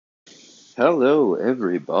Hello,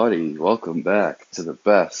 everybody. Welcome back to the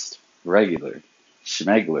best regular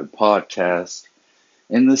schmegler podcast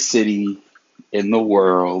in the city, in the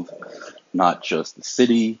world. Not just the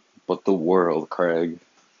city, but the world, Craig.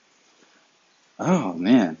 Oh,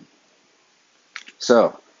 man.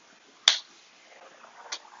 So,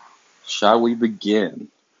 shall we begin?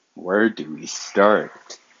 Where do we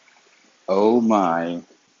start? Oh, my.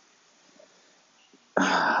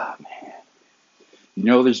 Ah, man.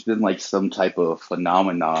 There's been like some type of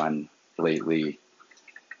phenomenon lately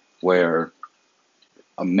where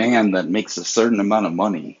a man that makes a certain amount of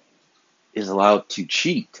money is allowed to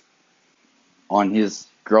cheat on his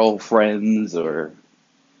girlfriends or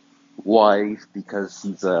wife because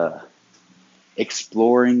he's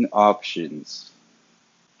exploring options.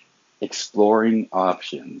 Exploring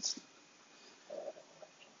options.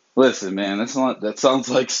 Listen, man, that sounds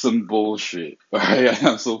like some bullshit. Alright,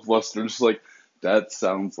 I'm so flustered. Just like that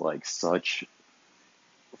sounds like such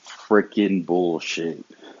freaking bullshit.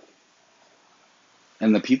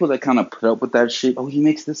 And the people that kind of put up with that shit, oh, he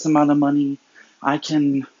makes this amount of money. I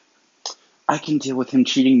can I can deal with him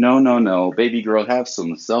cheating. No, no, no. Baby girl, have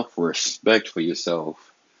some self-respect for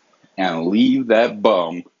yourself and leave that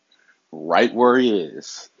bum right where he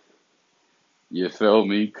is. You feel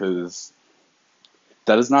me? Because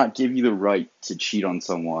that does not give you the right to cheat on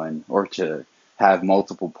someone or to have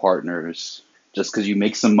multiple partners just because you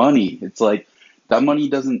make some money. It's like that money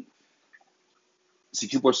doesn't. See,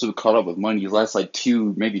 people are so caught up with money. The last like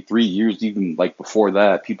 2, maybe 3 years, even like before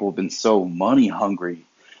that, people have been so money hungry,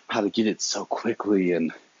 how to get it so quickly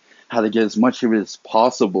and how to get as much of it as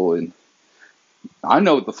possible. And I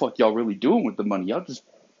know what the fuck y'all really doing with the money. Y'all just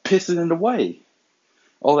pissing it away.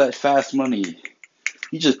 All that fast money.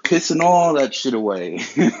 You just pissing all that shit away.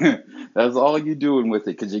 That's all you're doing with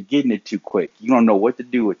it because you're getting it too quick. You don't know what to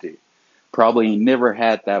do with it. Probably never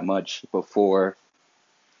had that much before,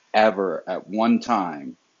 ever, at one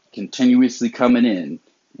time, continuously coming in,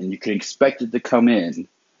 and you can expect it to come in.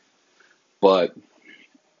 But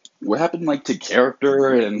what happened, like, to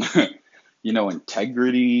character and,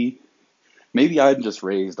 integrity? Maybe I'm just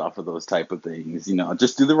raised off of those type of things.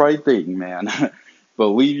 Just do the right thing, man.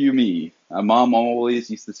 Believe you me, my mom always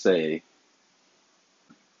used to say,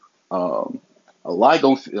 Um, a lie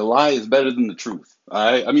is better than the truth.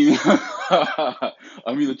 I mean,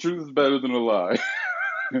 the truth is better than a lie.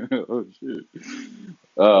 Oh shit.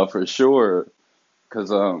 For sure. Cause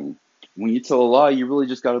when you tell a lie, you really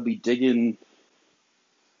just gotta be digging.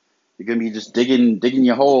 You're gonna be just digging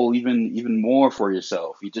your hole even more for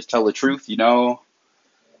yourself. You just tell the truth, You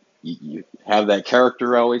have that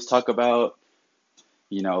character I always talk about.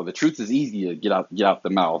 The truth is easy to get out the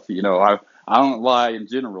mouth. I don't lie in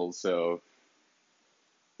general, so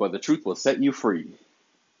but the truth will set you free.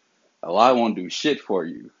 A lie won't do shit for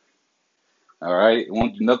you. All right, it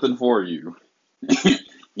won't do nothing for you.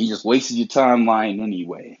 You just wasted your time lying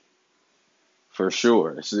anyway, for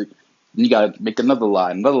sure. So you gotta make another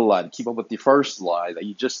lie to keep up with the first lie that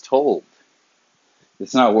you just told.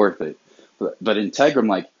 It's not worth it. But Integrum,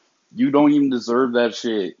 like, you don't even deserve that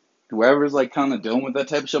shit. Whoever's like kind of dealing with that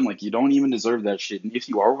type of shit, I'm like, you don't even deserve that shit. And if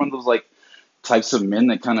you are one of those like types of men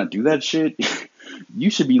that kind of do that shit, you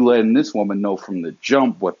should be letting this woman know from the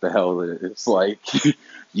jump what the hell it is. Like,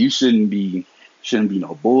 you shouldn't be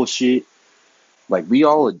no bullshit. Like, we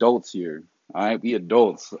all adults here. All right, we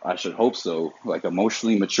adults. I should hope so. Like,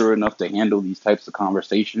 emotionally mature enough to handle these types of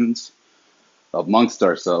conversations amongst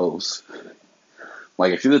ourselves.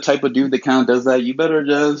 Like, if you're the type of dude that kind of does that, you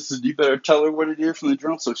better tell her what it is from the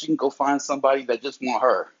jump so she can go find somebody that just want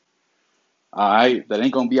her. All right, that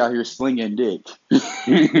ain't gonna be out here slinging dick,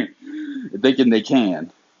 thinking they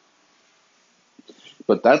can.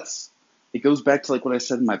 But it goes back to like what I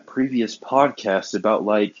said in my previous podcast about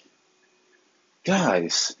like,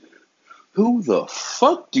 guys, who the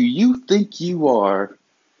fuck do you think you are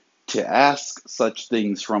to ask such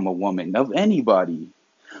things from a woman of anybody?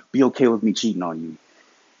 Be okay with me cheating on you.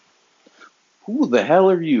 Who the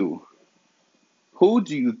hell are you? Who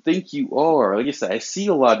do you think you are? Like I said, I see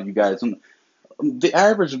a lot of you guys. The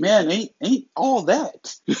average man ain't all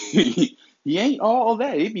that. He ain't all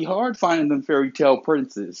that. It'd be hard finding them fairy tale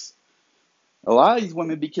princes. A lot of these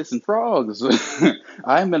women be kissing frogs.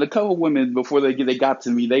 I met a couple women before they got to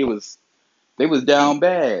me. They was down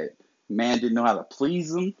bad. Man didn't know how to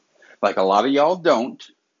please them, like a lot of y'all don't.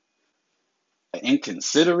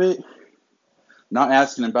 Inconsiderate, not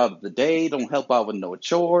asking about the day, don't help out with no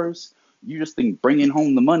chores. You just think bringing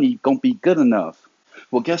home the money gonna be good enough.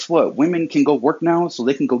 Well, guess what? Women can go work now, so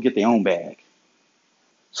they can go get their own bag.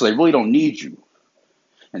 So they really don't need you.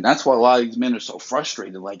 And that's why a lot of these men are so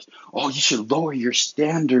frustrated. Like, oh, you should lower your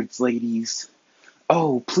standards, ladies.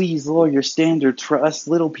 Oh, please lower your standards for us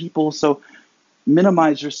little people. So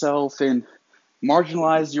minimize yourself and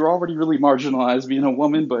marginalize. You're already really marginalized being a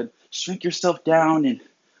woman, but shrink yourself down, and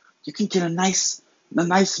you can get a nice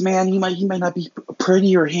man. He might not be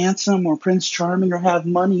pretty or handsome or Prince Charming or have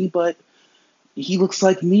money, but he looks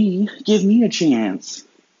like me. Give me a chance.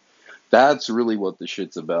 That's really what the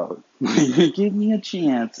shit's about. Give me a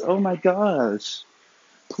chance. Oh my gosh.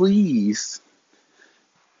 Please.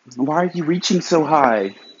 Why are you reaching so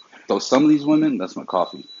high? Though some of these women, that's my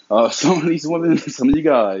coffee. Some of these women, some of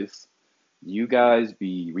you guys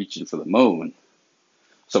be reaching for the moon.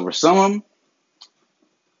 So for some of them,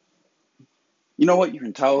 you know what? You're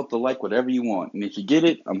entitled to like whatever you want. And if you get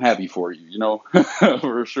it, I'm happy for you,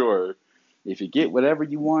 for sure. If you get whatever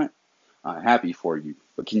you want, I'm happy for you.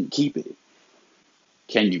 But can you keep it?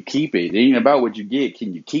 Can you keep it? It ain't about what you get.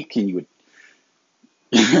 Can you can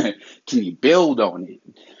you build on it?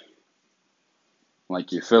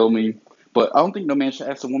 Like, you feel me? But I don't think no man should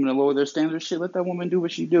ask a woman to lower their standards. Shit, let that woman do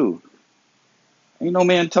what she do. Ain't no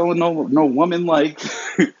man telling no woman like,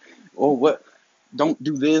 oh, what, don't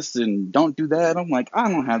do this and don't do that. I'm like, I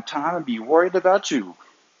don't have time to be worried about you.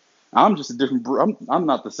 I'm just a different. I'm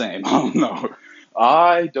not the same. I don't know.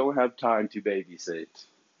 I don't have time to babysit.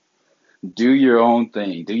 Do your own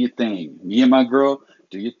thing. Do your thing. Me and my girl,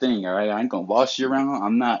 do your thing. All right. I ain't gonna boss you around.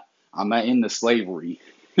 I'm not. I'm not into slavery.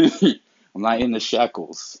 I'm not into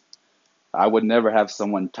shackles. I would never have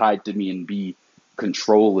someone tied to me and be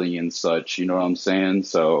controlling and such. You know what I'm saying?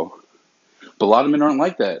 So, but a lot of men aren't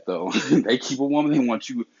like that though. They keep a woman. They want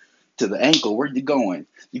you to the ankle. Where you going?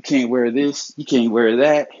 You can't wear this. You can't wear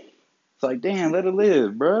that. It's like, damn, let her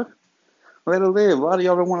live, bruh. Let her live. A lot of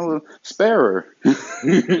y'all don't want to spare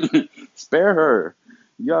her. Spare her.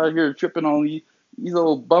 Y'all out here tripping on these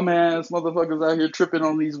old bum ass motherfuckers out here tripping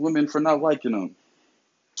on these women for not liking them.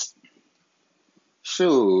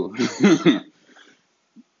 Sure.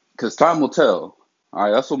 Because time will tell. All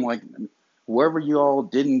right, that's what I'm like. Whoever y'all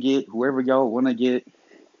didn't get, whoever y'all want to get,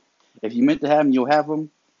 if you meant to have them, you'll have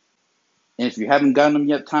them. And if you haven't gotten them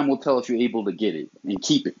yet, time will tell if you're able to get it and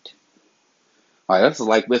keep it. All right, that's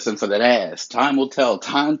like, listen for that ass. Time will tell.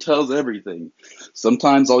 Time tells everything.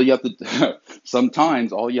 Sometimes all you have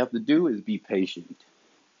to do is be patient.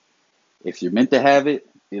 If you're meant to have it,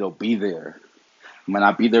 it'll be there. It might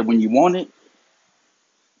not be there when you want it,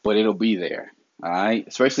 but it'll be there. All right,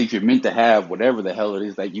 especially if you're meant to have whatever the hell it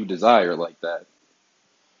is that you desire like that.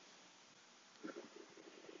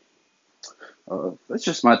 That's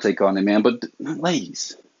just my take on it, man. But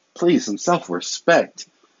ladies, please, some self-respect.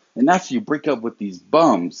 And after you break up with these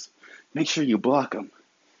bums, make sure you block them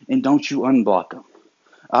and don't you unblock them.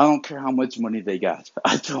 I don't care how much money they got.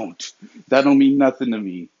 I don't. That don't mean nothing to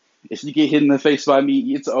me. If you get hit in the face by me,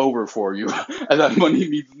 it's over for you. And that money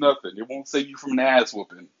means nothing. It won't save you from an ass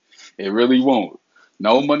whooping. It really won't.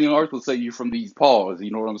 No money on earth will save you from these paws.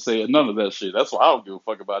 You know what I'm saying? None of that shit. That's why I don't give a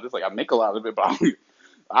fuck about it. It's like, I make a lot of it, but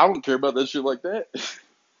I don't care about that shit like that.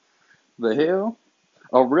 The hell?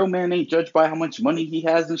 A real man ain't judged by how much money he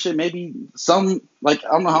has and shit. Maybe some, like, I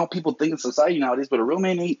don't know how people think in society nowadays, but a real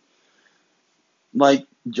man ain't, like,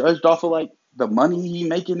 judged off of, like, the money he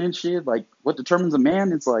making and shit. Like, what determines a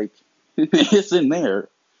man is, like, it's in there.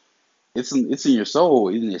 It's in your soul,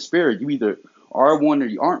 in your spirit. You either are one or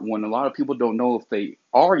you aren't one. A lot of people don't know if they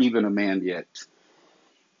are even a man yet.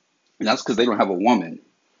 And that's because they don't have a woman.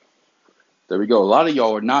 There we go. A lot of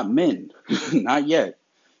y'all are not men. Not yet.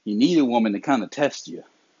 You need a woman to kind of test you.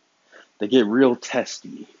 They get real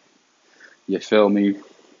testy. You feel me?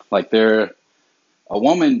 Like, a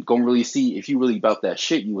woman gonna really see if you really about that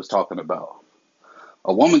shit you was talking about.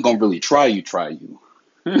 A woman gonna really try you.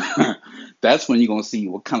 That's when you're gonna see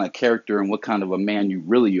what kind of character and what kind of a man you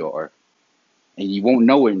really are. And you won't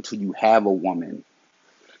know it until you have a woman.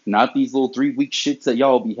 Not these little 3-week shits that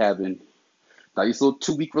y'all be having. Not these little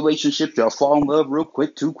 2-week relationships. Y'all fall in love real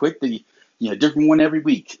quick, too quick. Different one every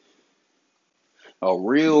week. A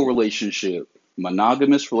real relationship,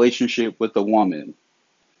 monogamous relationship with a woman.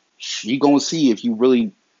 She gonna see if you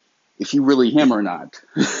really him or not.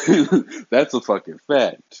 That's a fucking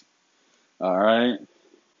fact. All right.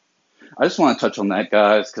 I just want to touch on that,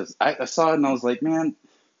 guys, because I saw it and I was like, man,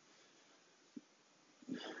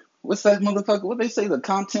 what's that motherfucker? What they say? The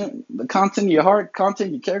content of your heart, content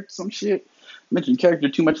of your character, some shit. I mentioned character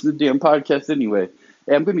too much in the damn podcast anyway.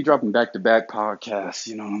 Yeah, I'm gonna be dropping back-to-back podcasts.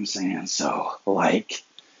 You know what I'm saying? So, like,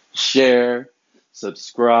 share,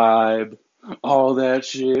 subscribe, all that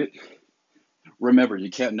shit. Remember, you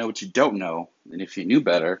can't know what you don't know, and if you knew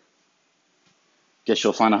better, Guess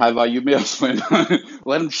you'll find a high value male.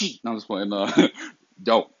 Let him cheat. No, I'm just playing.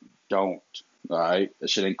 Don't, don't. All right, that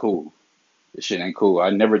shit ain't cool. That shit ain't cool.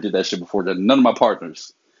 I never did that shit before. None of my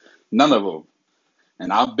partners, none of them.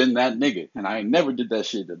 And I've been that nigga, and I ain't never did that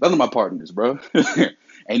shit to none of my partners, bro.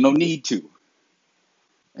 Ain't no need to.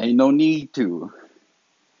 Ain't no need to.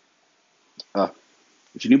 Uh,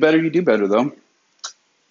 if you knew better, you do better, though.